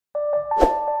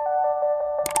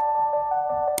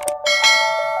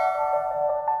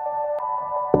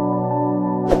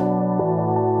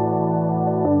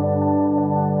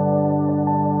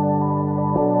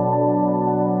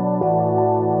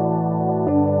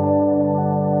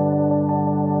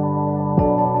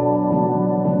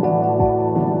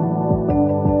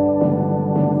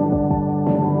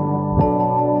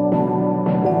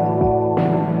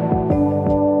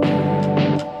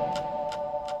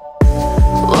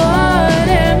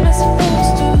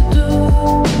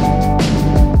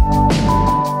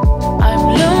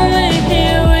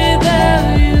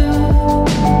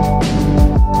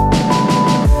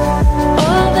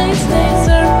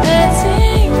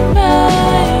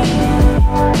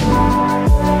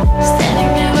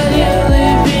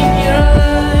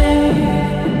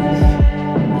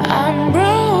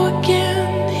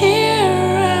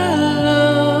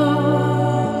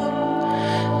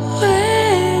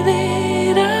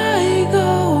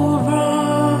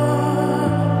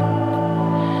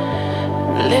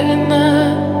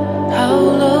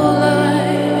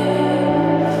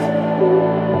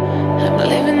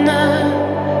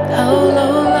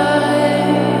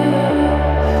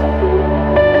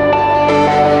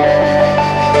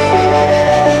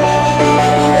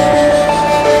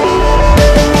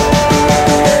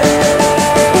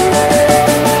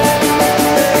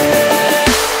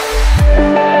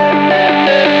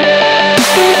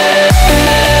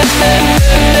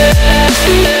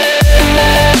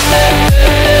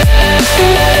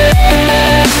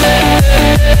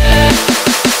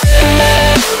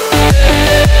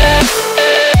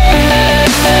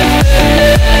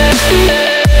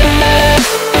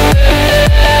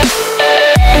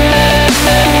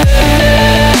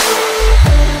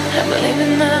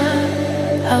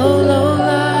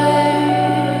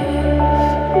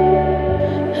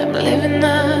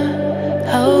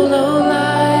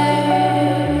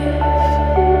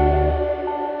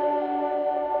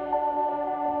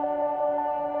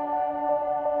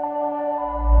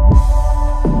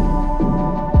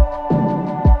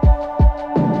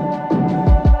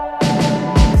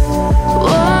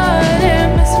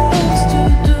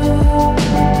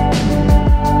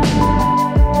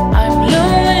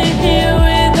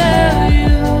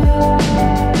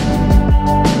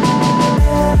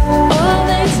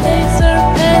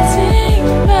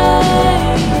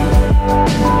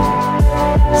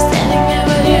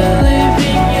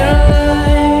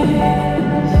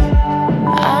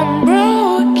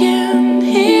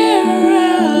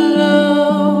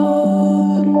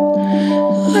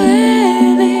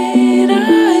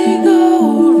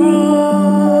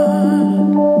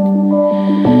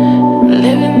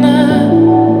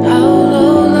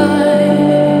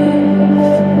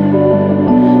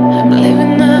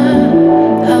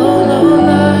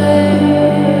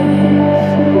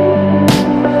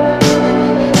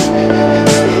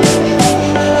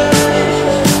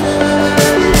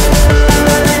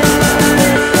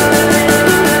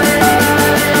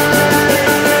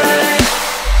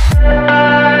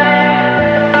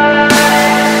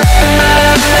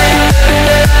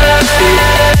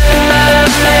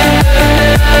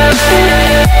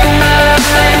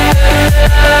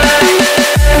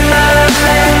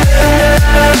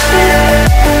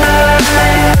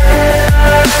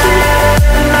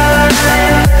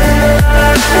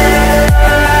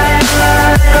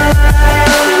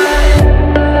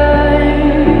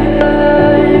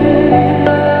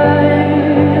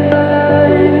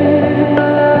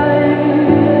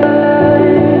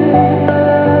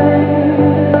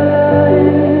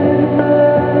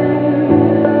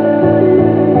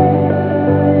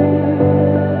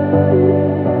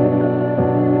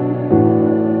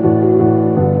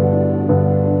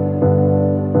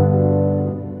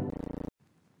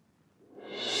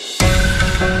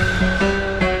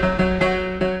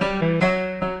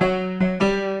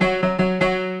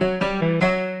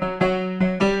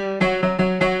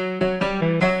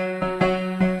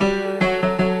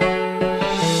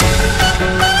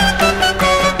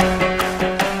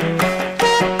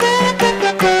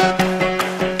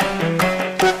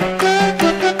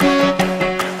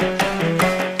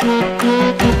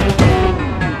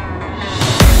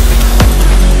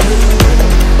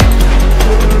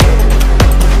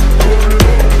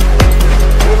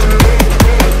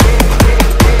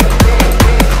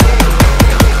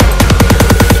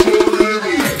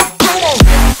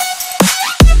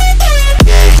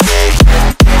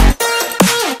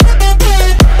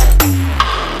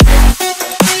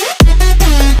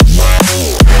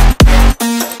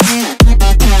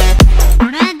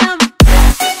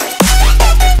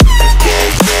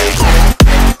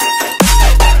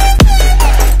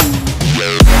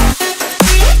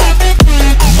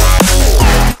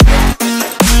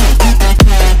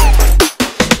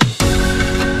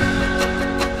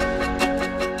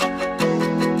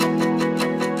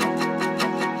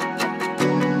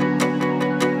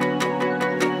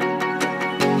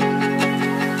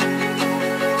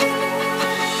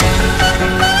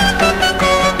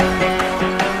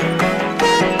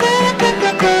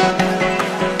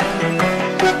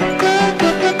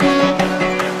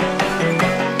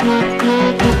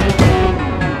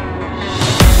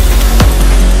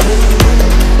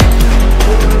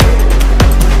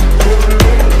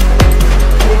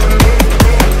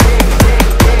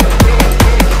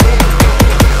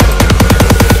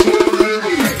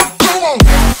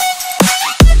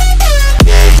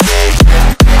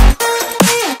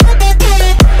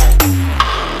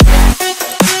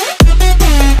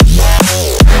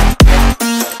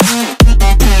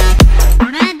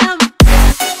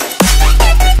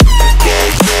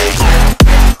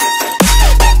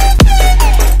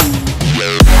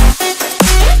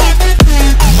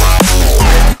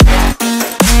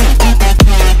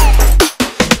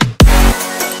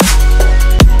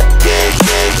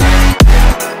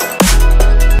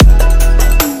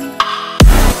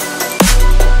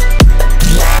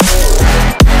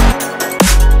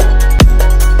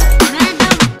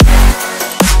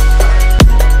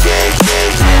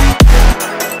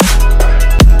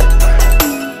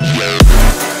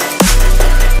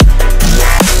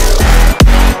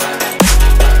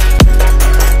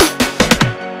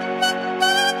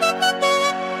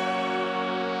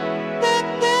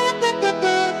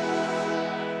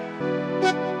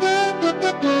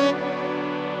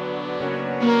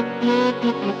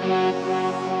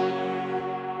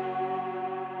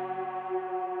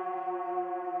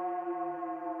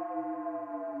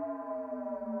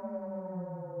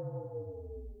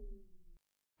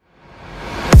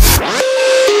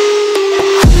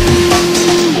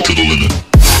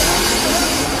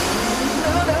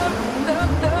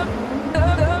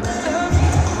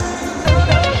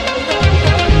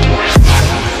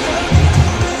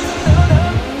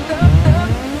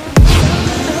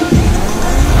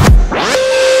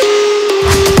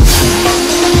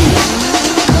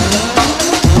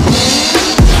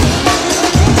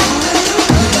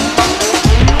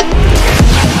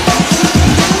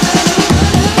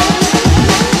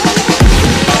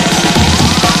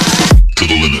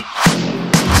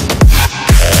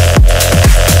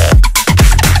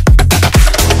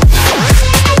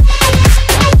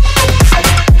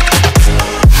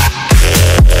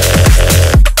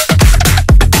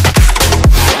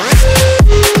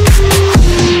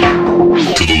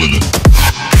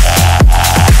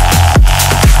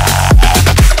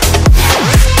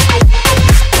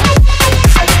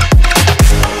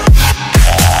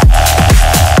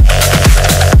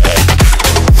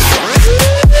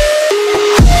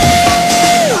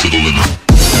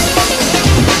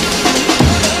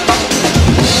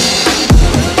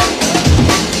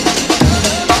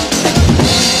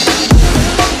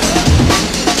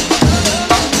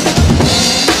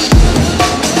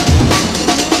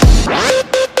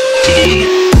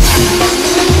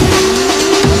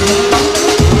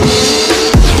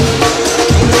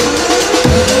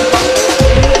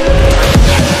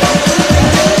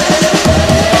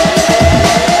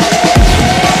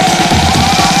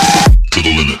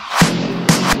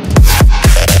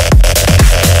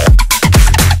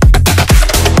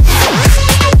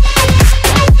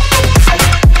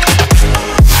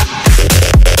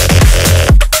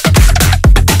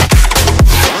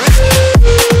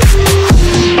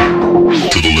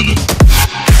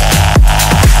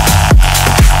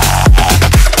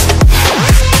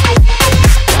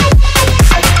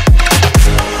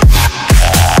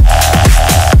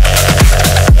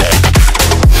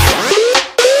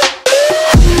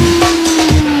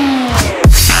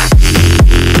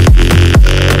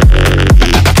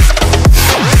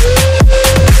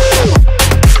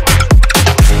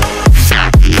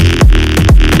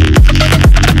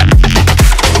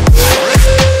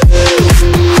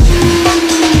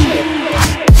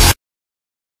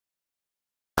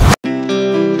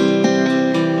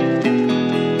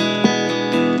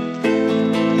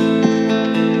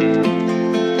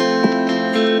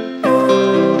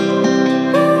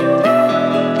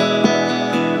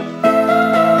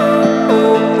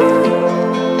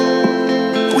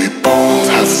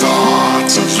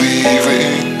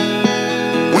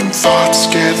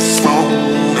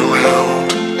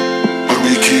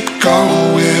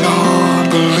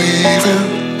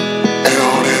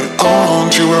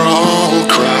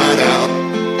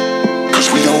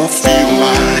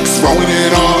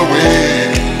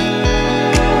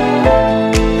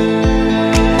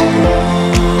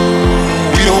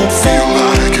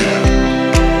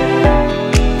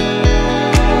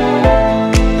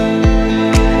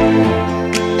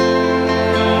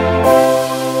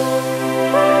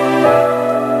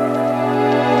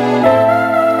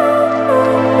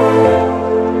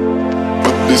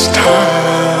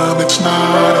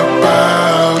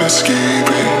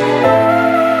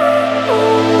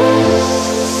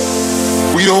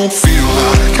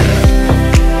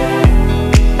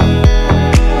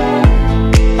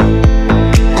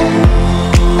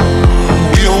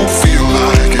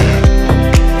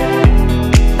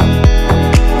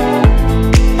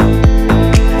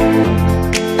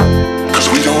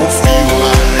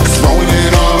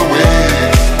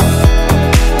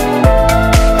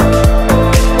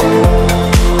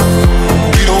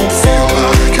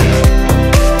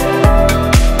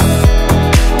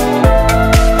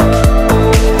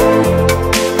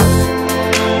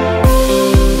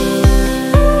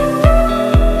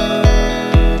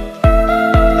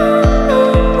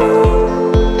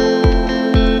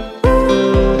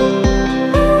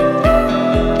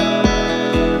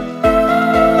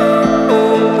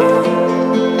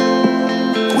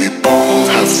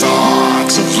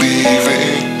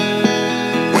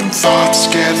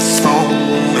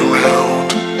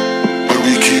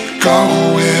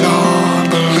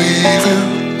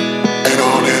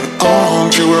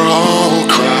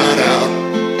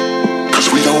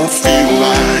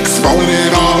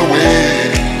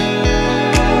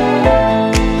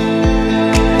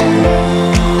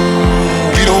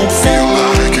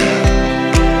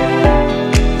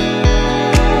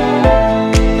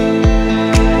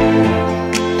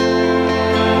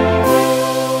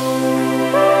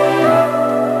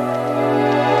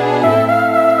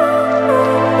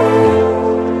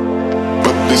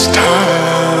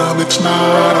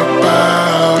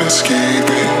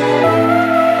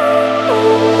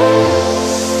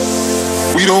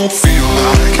we don't feel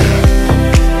like it.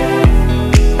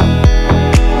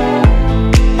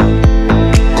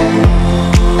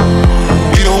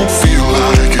 We don't feel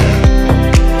like it.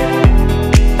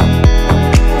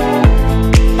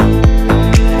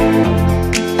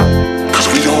 Cause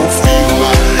we don't feel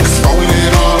like throwing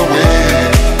it all away.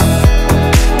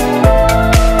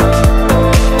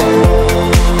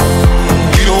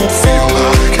 We don't feel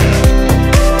like it.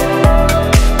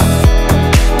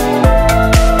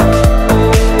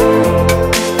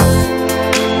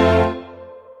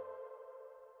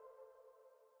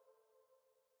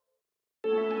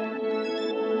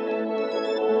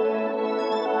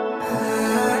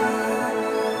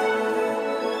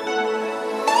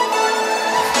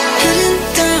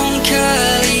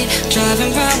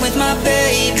 Driving round with my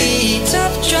baby,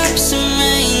 top drops and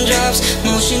raindrops.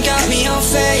 Motion got me all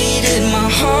faded, my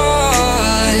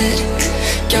heart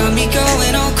got me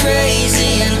going all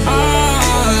crazy, and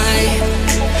I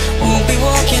won't be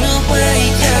walking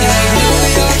away. Yeah, like New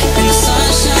York in the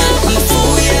sunshine, I'm a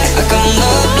fool, yeah. I got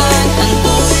love blind and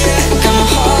ooh yeah, got my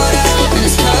heart out and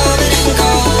it's covered in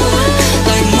gold,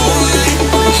 like moonlight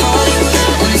over Hollywood,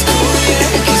 and it's cool,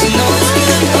 yeah, cause you know it's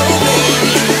good, oh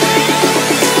baby.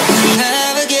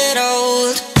 Never get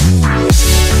old.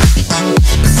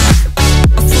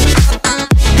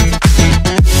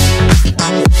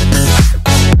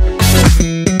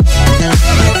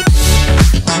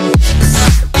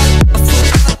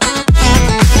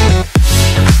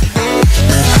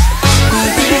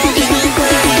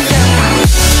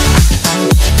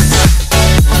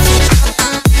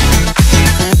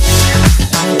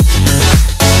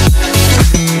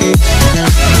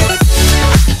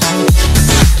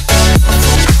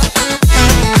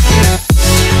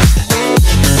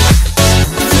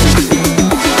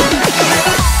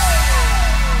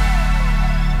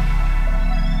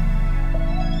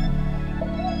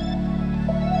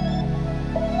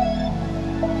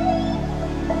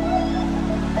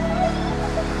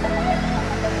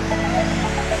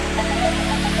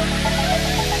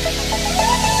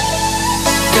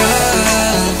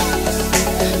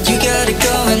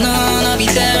 Going on, I'll be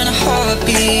there in a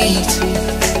heartbeat.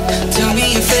 Tell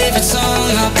me your favorite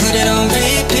song, I'll put it on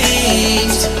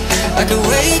repeat. I could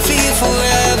wait for you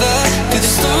forever, through the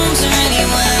storms or any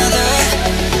weather.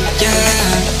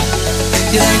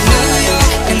 Yeah, you're like New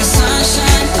York in the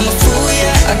sunshine, I'm a fool,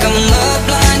 yeah. I got my love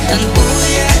blind and ooh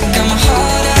yeah, got my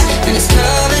heart out and it's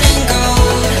covered in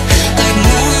gold, like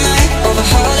moonlight over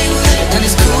Hollywood, and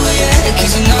it's cool, yeah,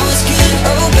 cause you know it's good,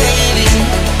 oh baby.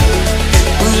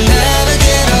 We'll never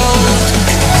get old.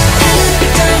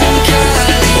 Down in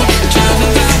Cali,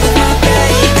 driving round with my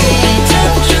baby, top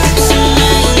drops and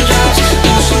raindrops.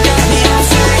 Motion got me all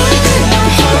faded, my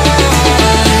heart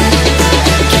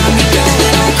got me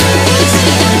going all crazy,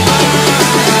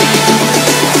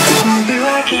 and I'll be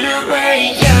walking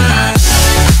away, yeah.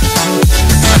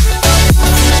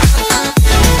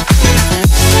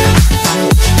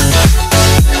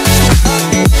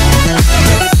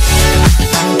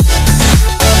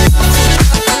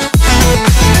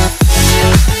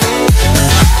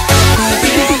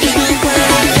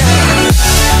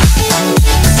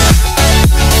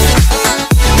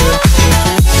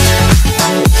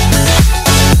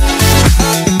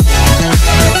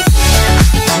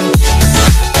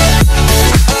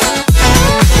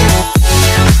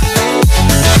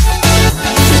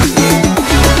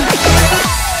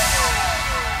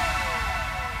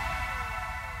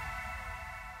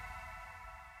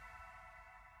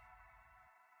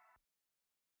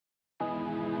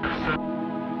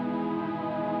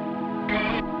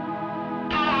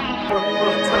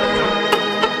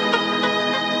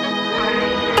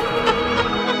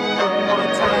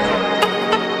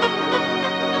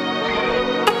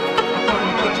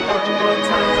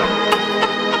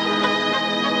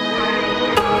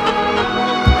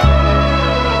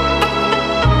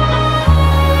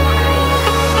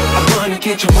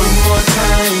 Get you one more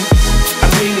time. I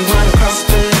really wanna cross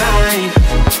the line.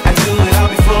 I do it all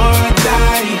before I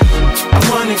die. I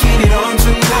wanna get it on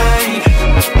tonight.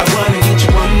 I wanna get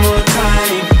you one more time.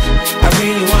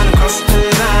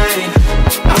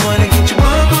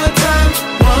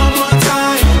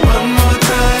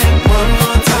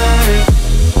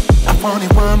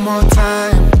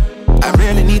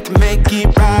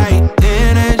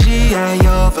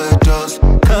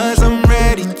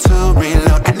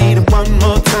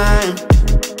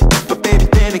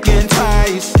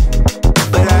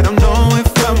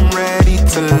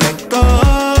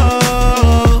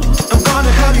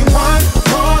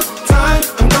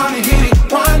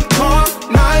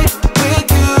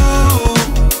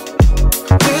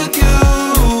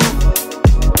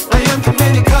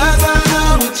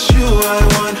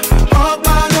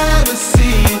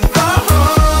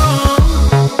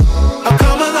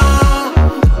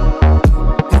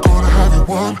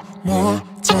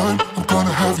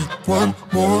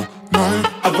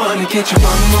 wanna get you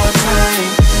one more time.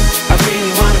 I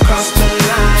really wanna cross the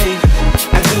line.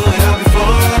 I do it all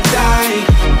before I die.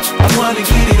 I wanna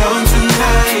get it on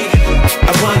tonight.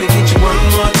 I wanna get you one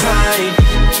more time.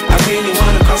 I really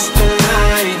wanna cross the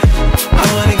line. I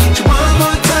wanna get you one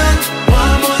more time,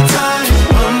 one more time,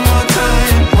 one more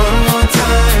time, one more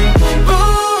time.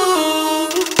 Ooh,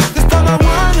 this time I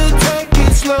wanna take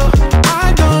it slow. I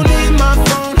don't need my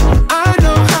phone. I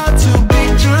know how to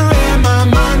picture in my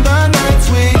mind the nights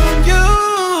with you.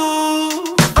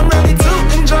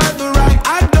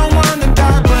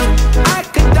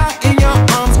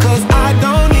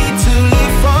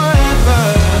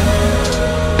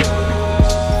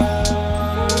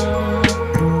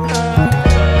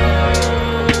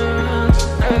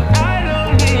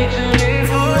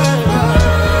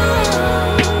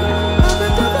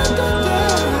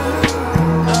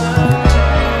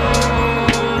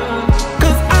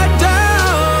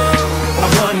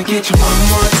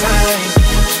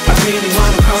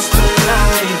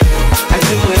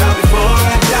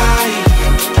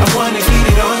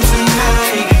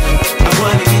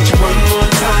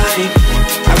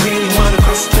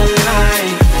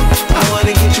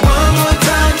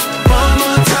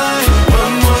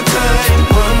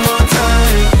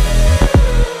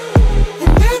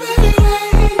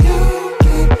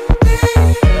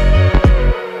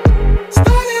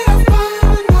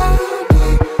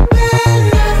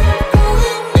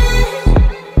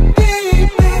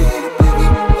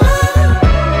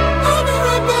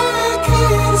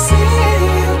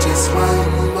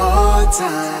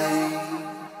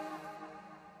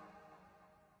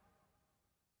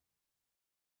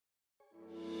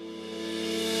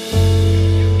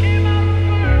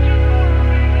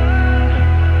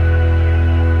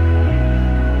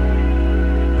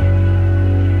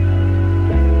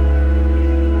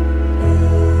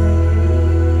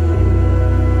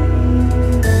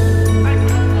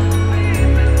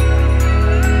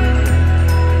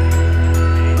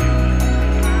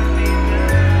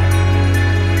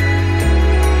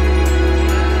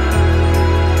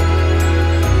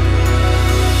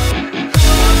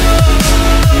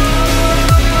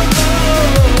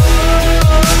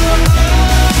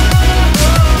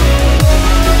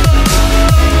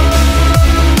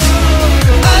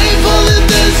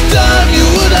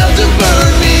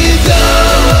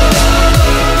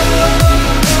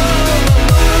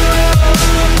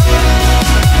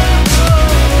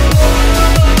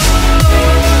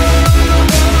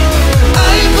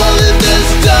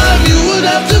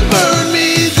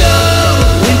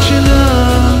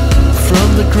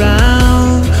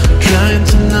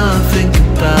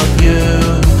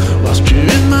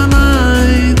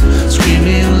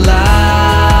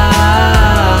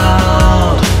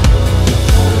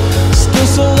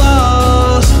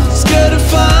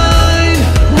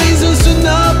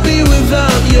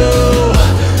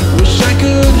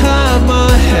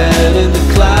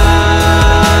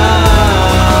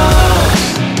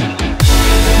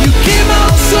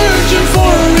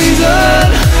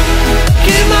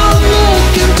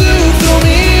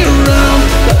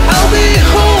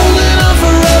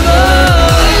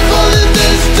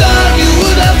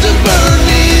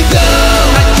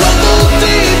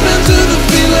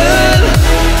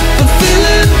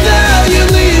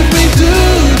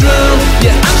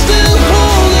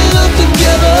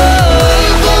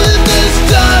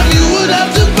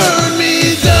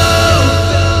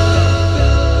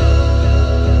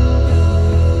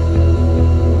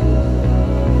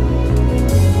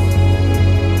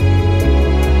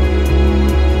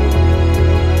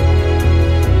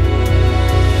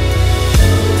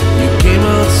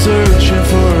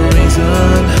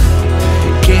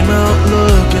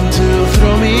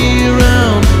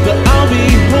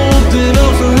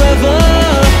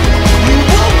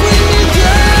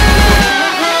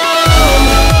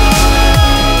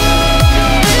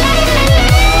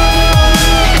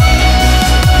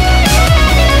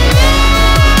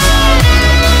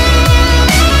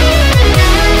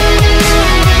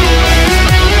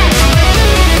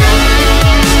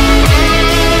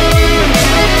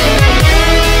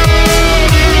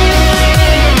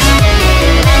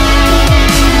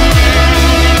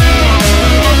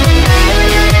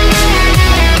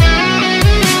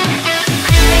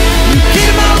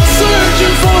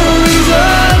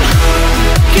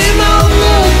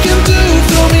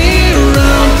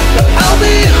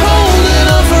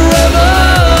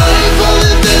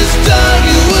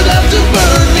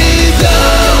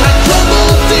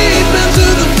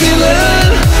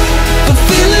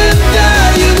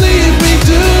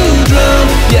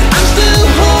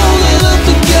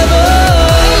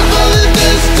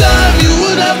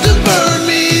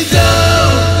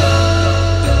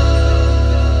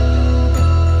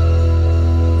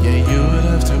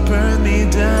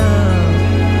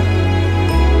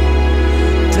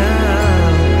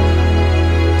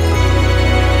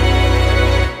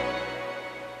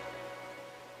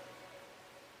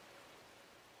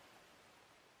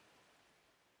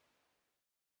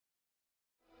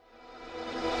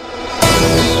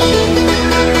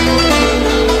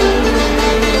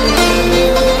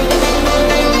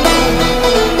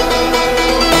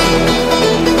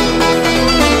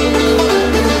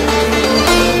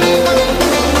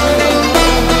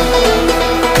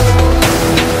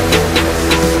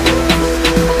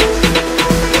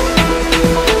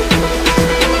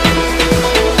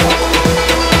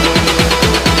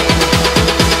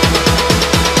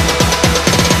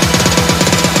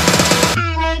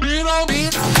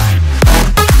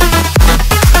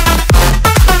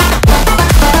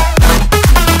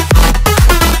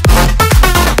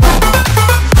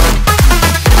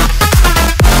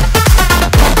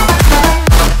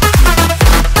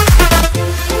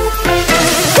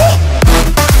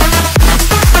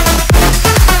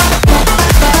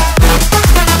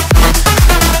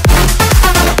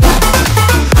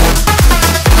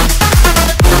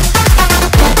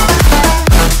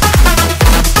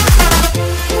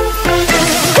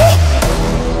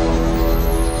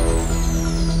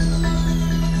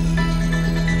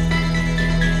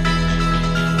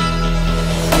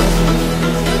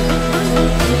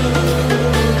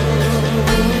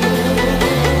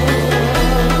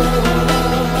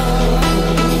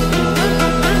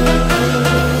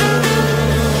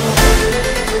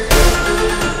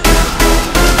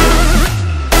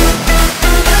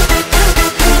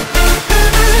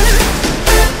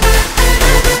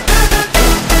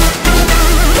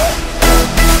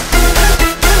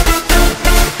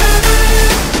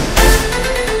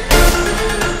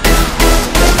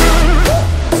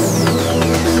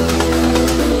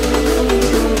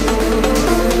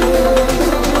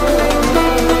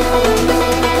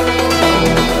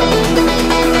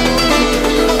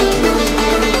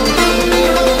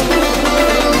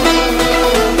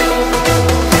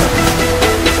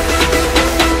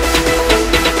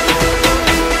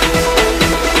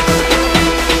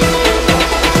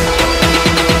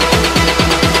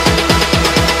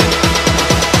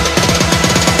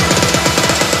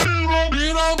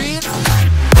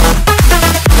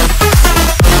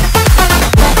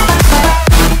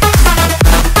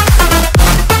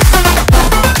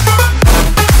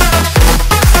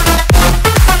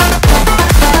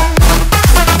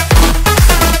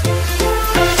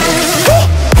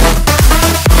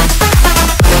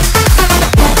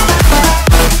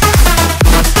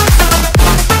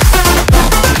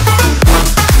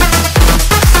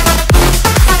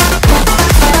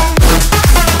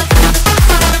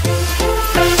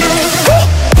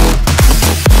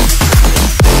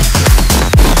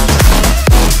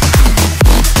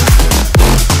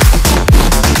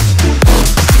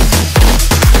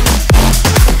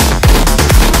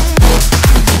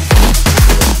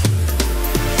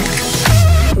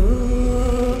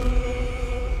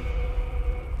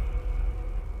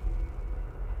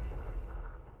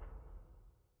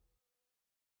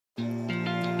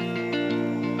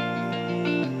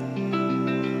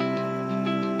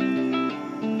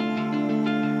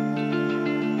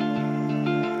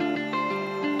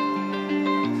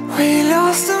 We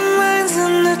lost our minds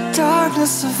in the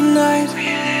darkness of night. We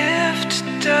live to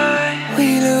die.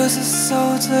 We lose our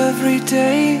souls every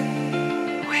day.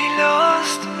 We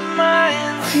lost our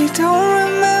minds. We don't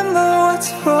remember what's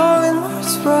wrong and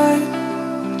what's right.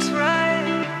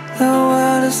 The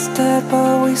world is dead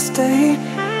but we stay.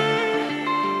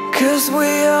 'Cause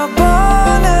we are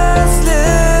born as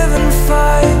living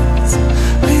fights.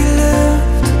 We live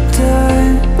to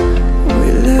die. We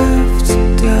live to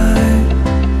die.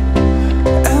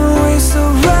 And we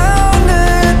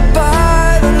surrounded by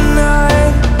the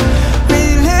night. We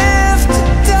live to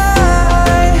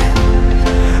die.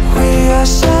 We are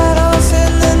shadows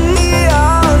in the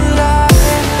neon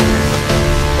light.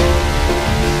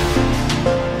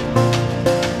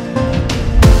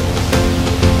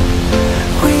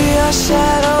 We are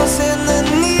shadows in the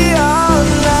neon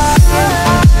light.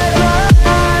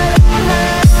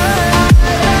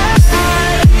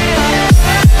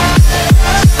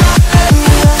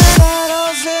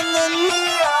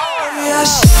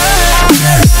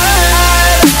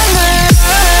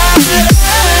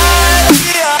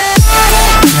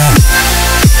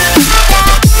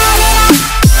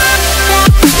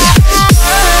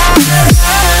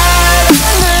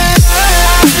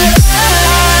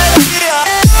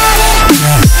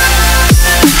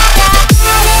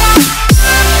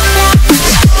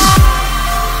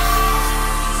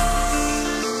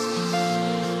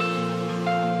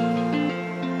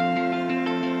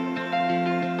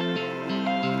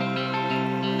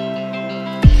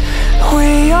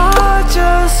 We are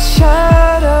just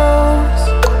shadows.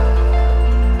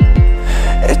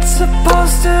 It's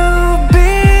supposed to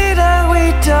be that we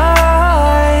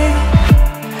die.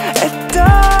 It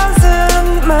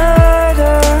doesn't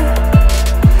matter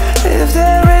if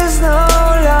there is no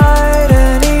light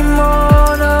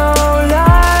anymore, no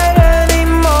light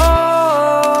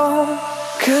anymore.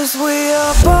 'Cause we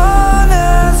are born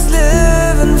as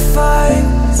living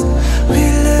fights. We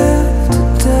live to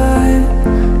die.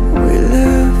 We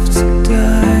live to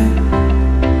die.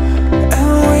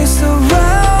 And we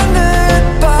surrounded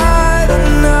by the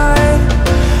night.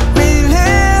 We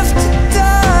live to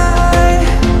die.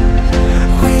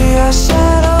 We are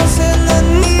shadows in the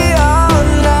neon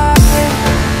light.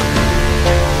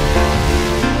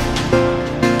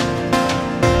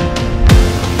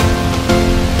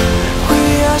 We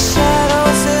are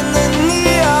shadows in the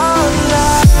neon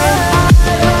light.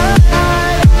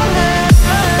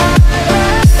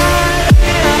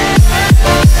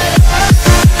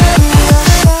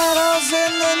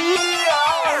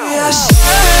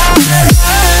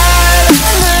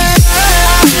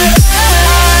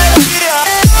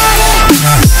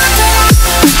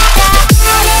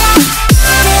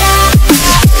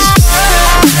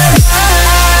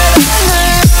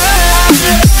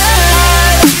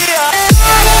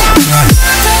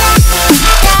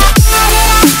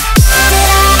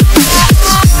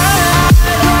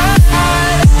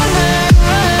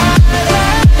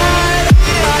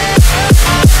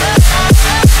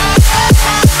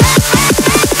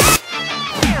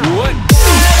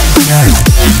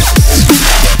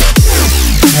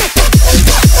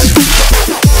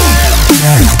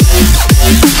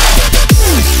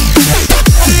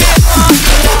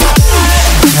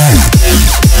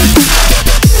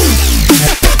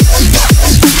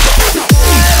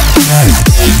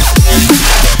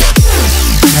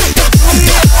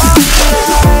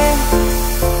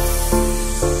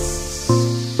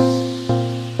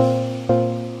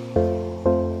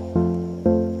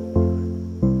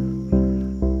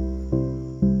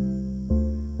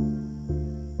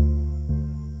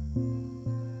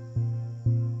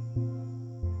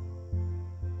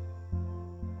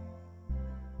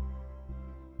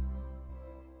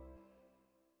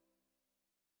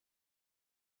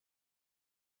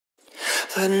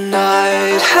 The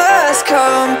night has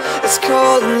come, it's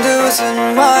cold and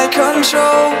losing my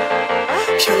control.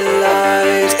 Your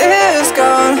light is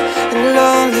gone, and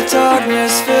lonely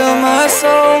darkness fill my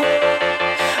soul.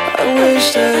 I wish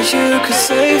that you could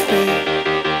save me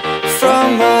from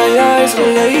my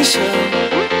isolation.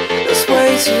 It's way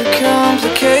too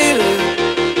complicated.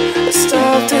 Let's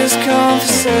stop this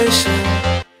conversation.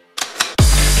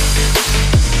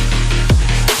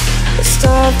 Let's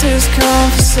stop this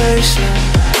conversation.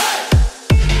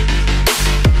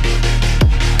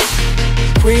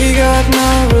 We got no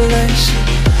relation.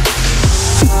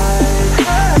 I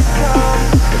have come,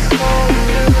 it's cold and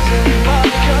losing my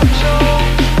control.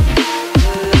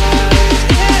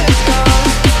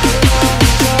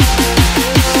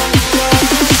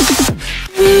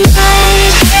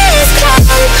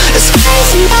 It's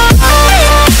crazy.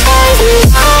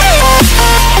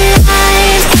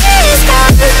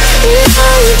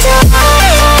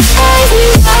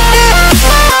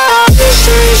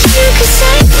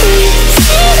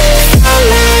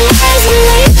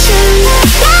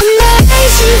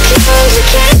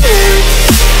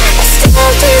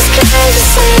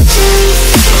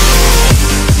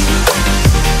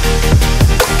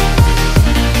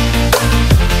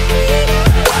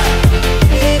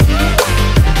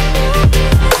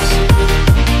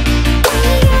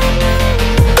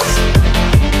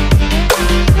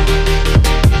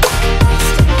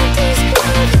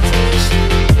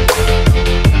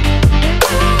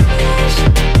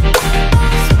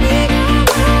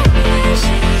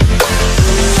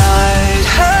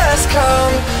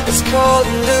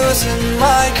 world and losing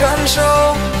my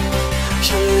control.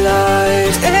 Your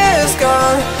light is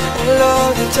gone, and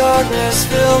lonely darkness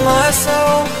fill my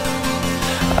soul.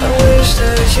 I wish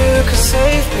that you could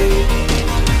save me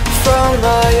from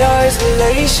my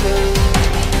isolation.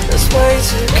 It's way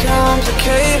too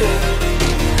complicated.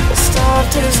 Let's stop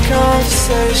this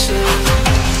conversation.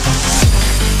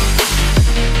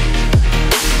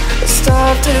 Let's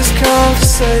stop this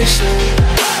conversation.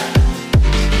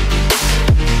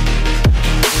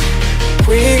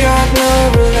 We got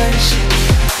no relation.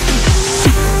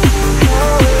 No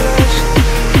relation.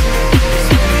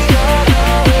 We got no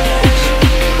relation.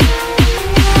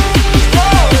 No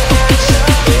relation.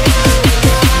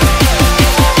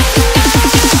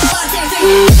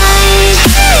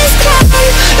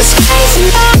 It's crazy. It's crazy.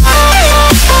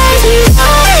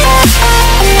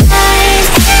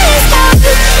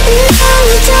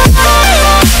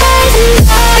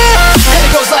 And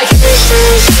it goes like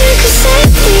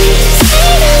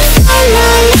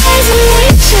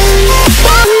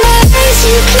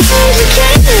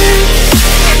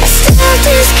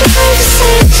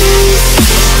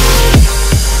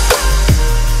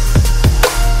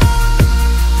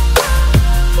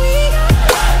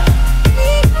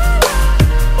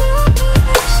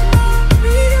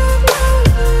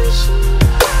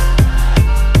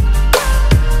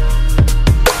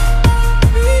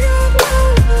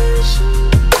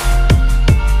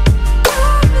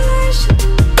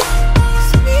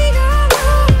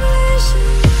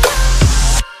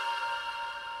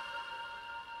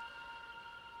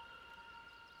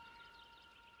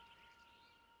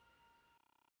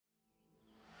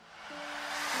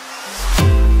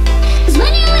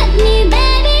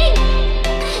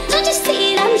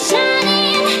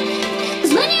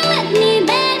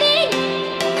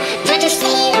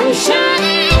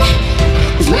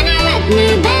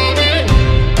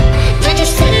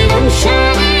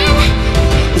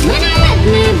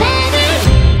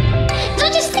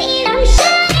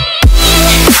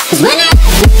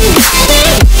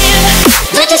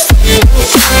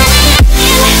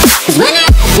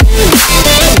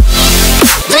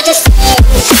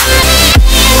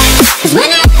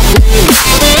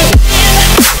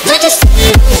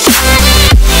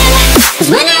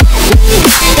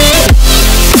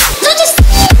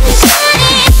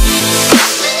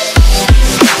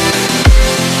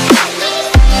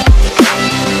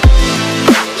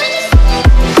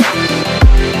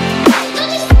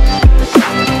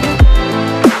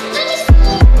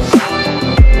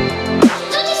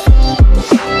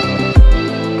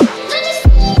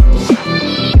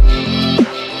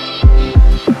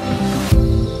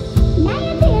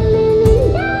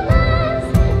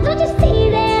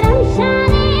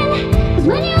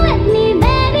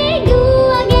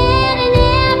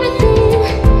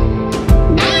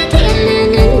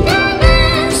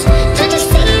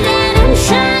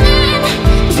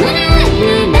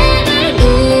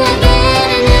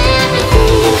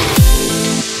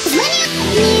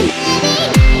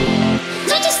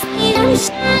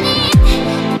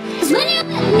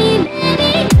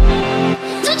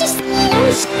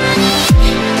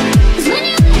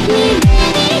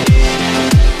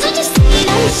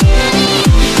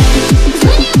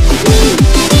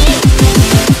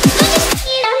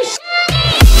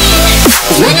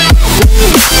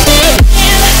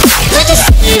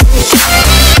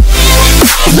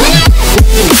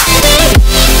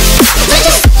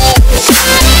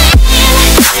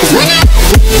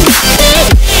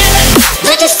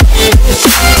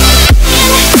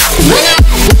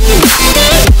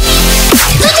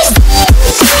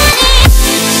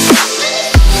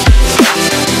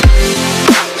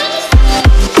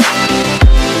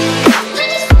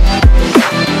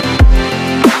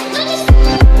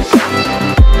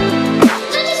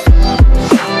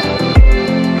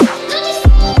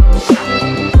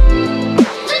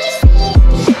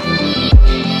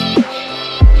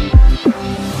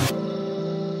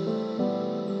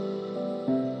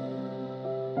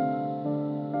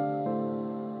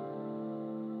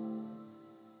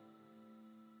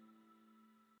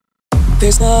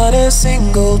There's not a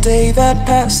single day that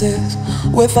passes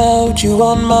without you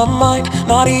on my mind.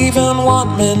 Not even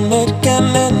 1 minute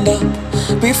can end up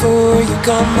before you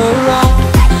come around.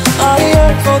 I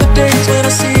yearn for the days when I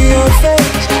see your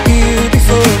face here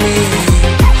before me.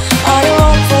 I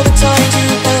long for the times you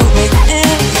held me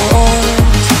in your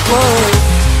arms. Whoa.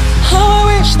 How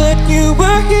I wish that you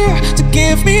were here to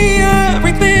give me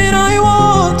everything I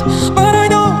want. But I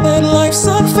know that life's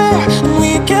unfair and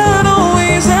we can't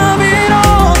always have it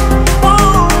all.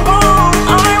 Whoa, whoa,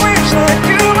 I wish that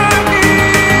you were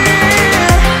here.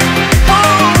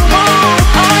 Whoa, whoa,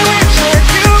 I wish that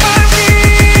you were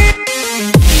here.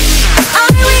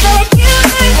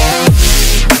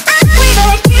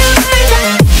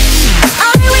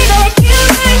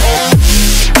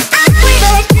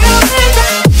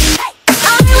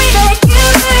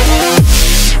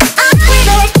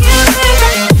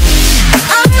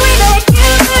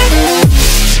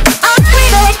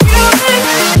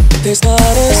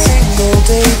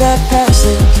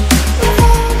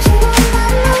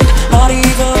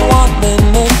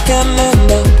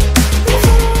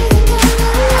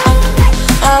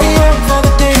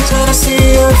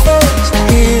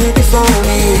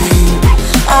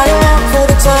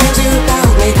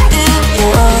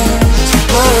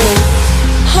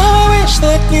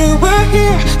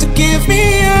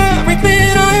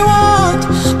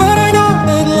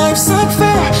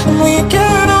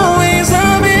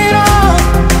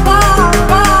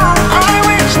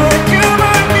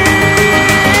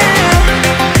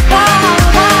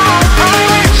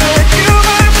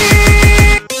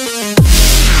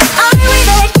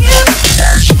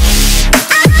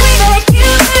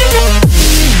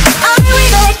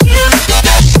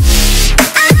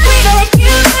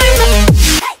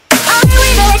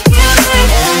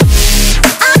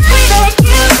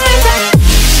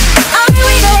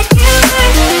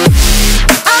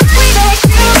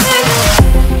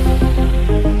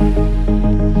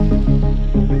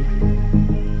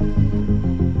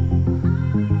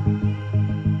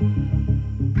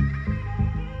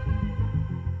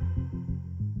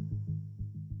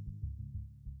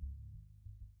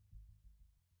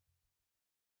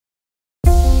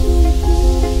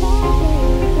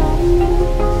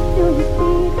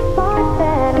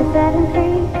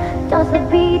 the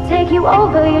beat take you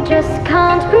over? You just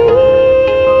can't breathe.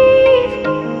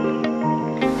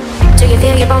 Do you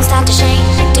feel your bones start to shake?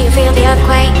 Do you feel the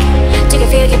earthquake? Do you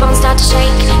feel your bones start to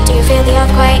shake? Do you feel the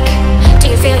earthquake? Do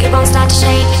you feel your bones start to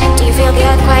shake? Do you feel the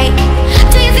earthquake?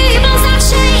 Do you feel your bones start to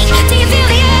shake? Do you feel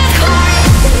the earthquake?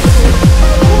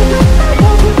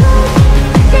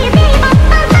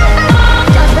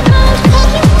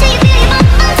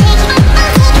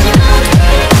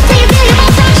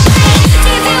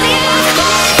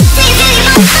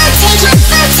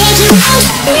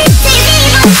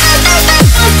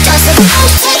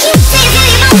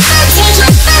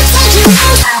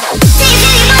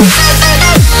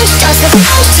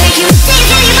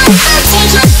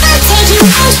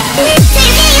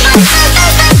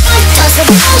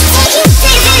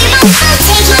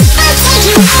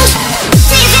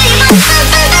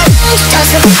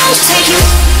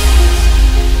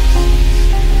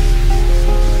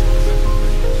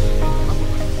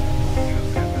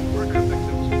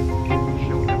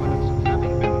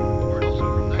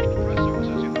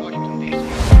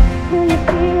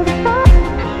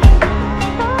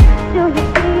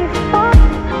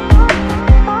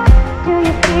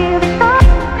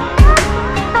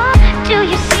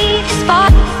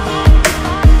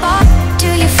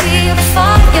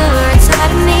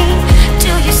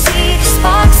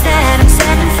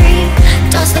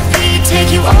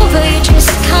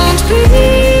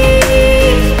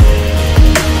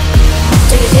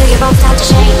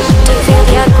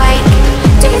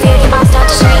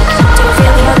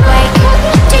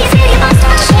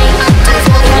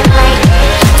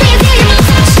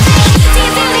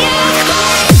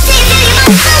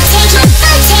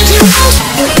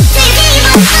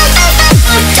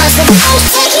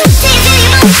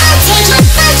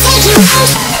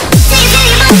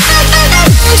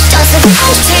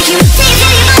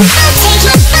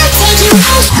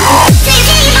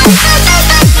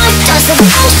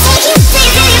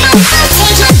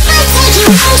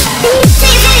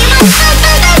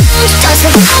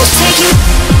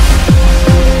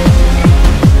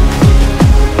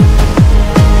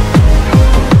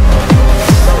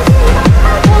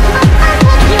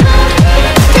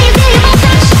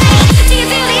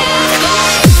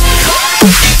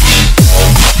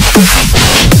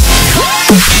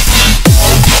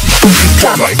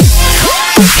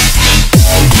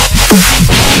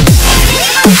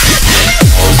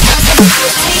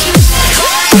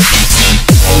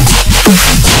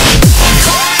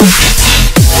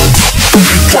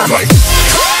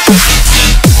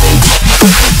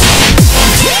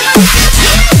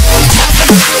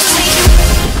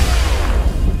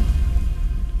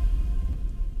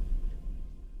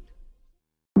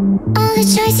 All the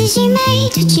choices you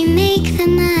made, did you make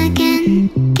them again,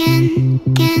 again,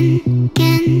 again,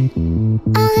 again?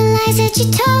 All the lies that you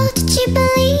told, did you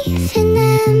believe in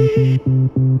them?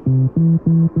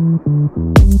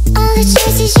 All the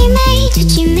choices you made,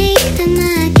 did you make them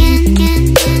again, again,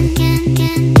 again,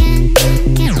 again, again,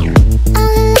 again?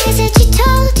 All the lies that you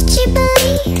told, did you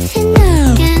believe in them?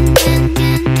 Again, again,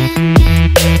 again, again, again.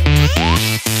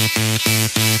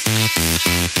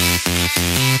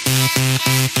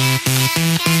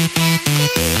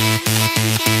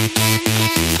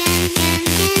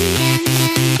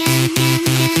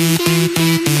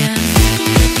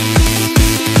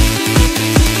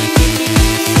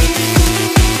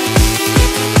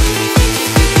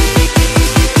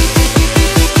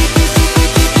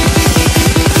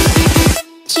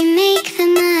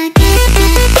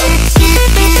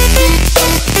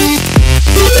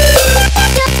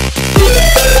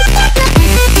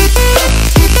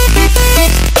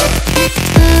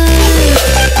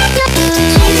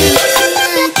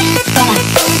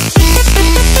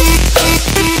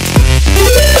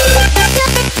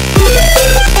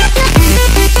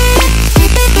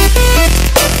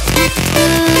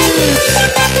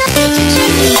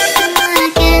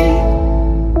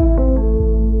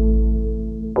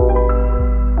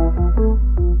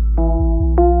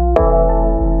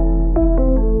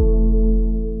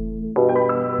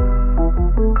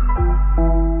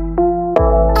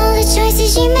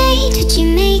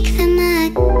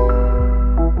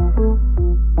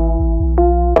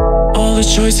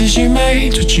 Choices you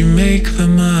made, did you make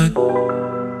them again?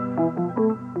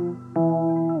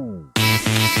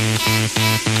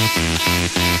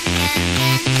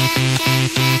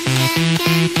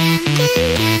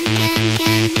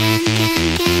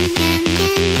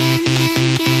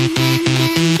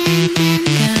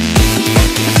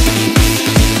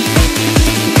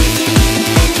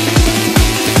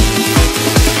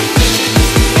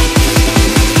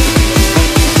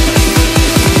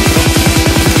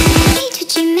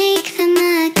 Did you make them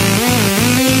again?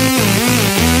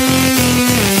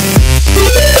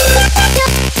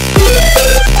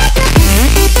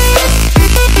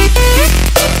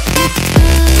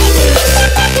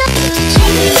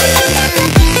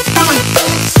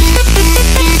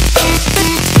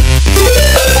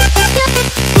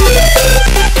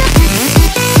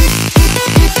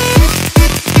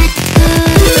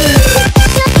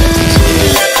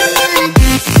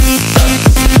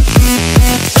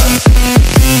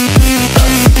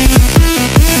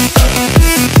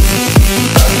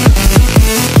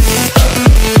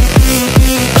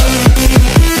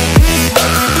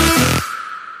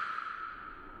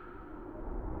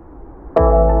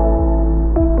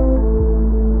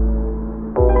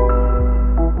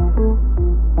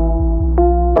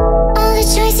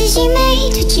 choices you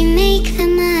made, would you make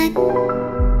them again?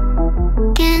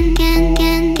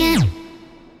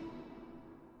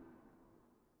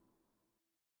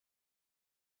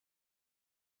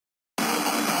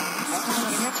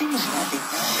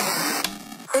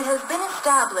 It has been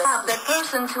established that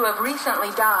persons who have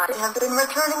recently died have been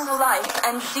returning to life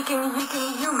and seeking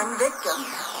human victims.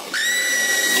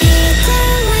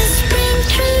 People whispering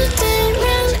through the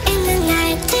room in the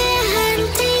night, they're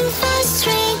hunting for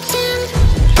straight doom.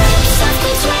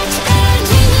 Softly sweat,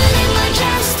 adrenaline in my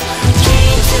chest.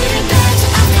 Chained to the bed,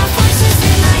 I've got voices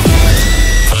in my head.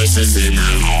 Voices in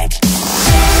my head.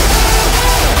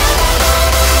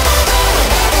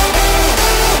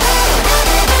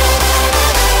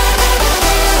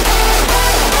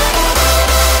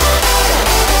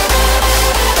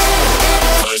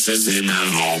 Voices in my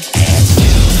head.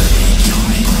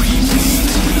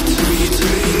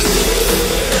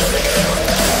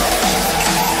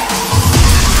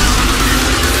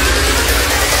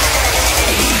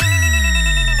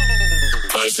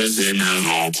 Voices in my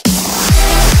head.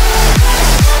 Voices in my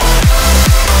head.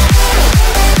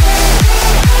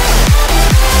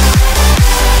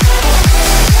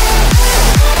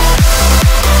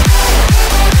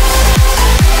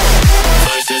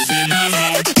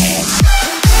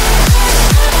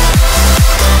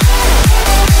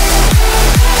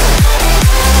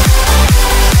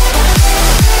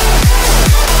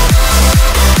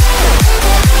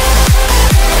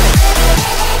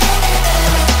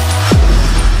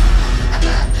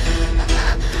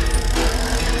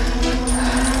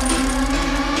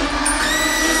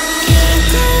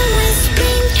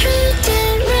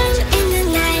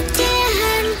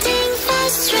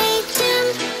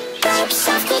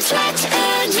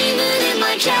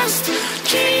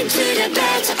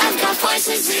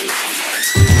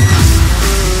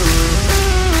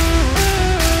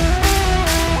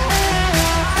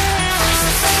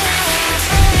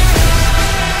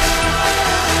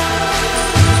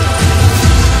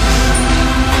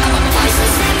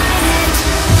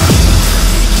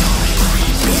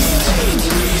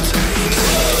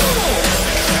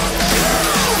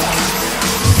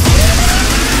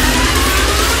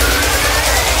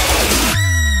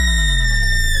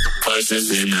 Voices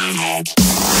in my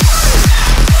head.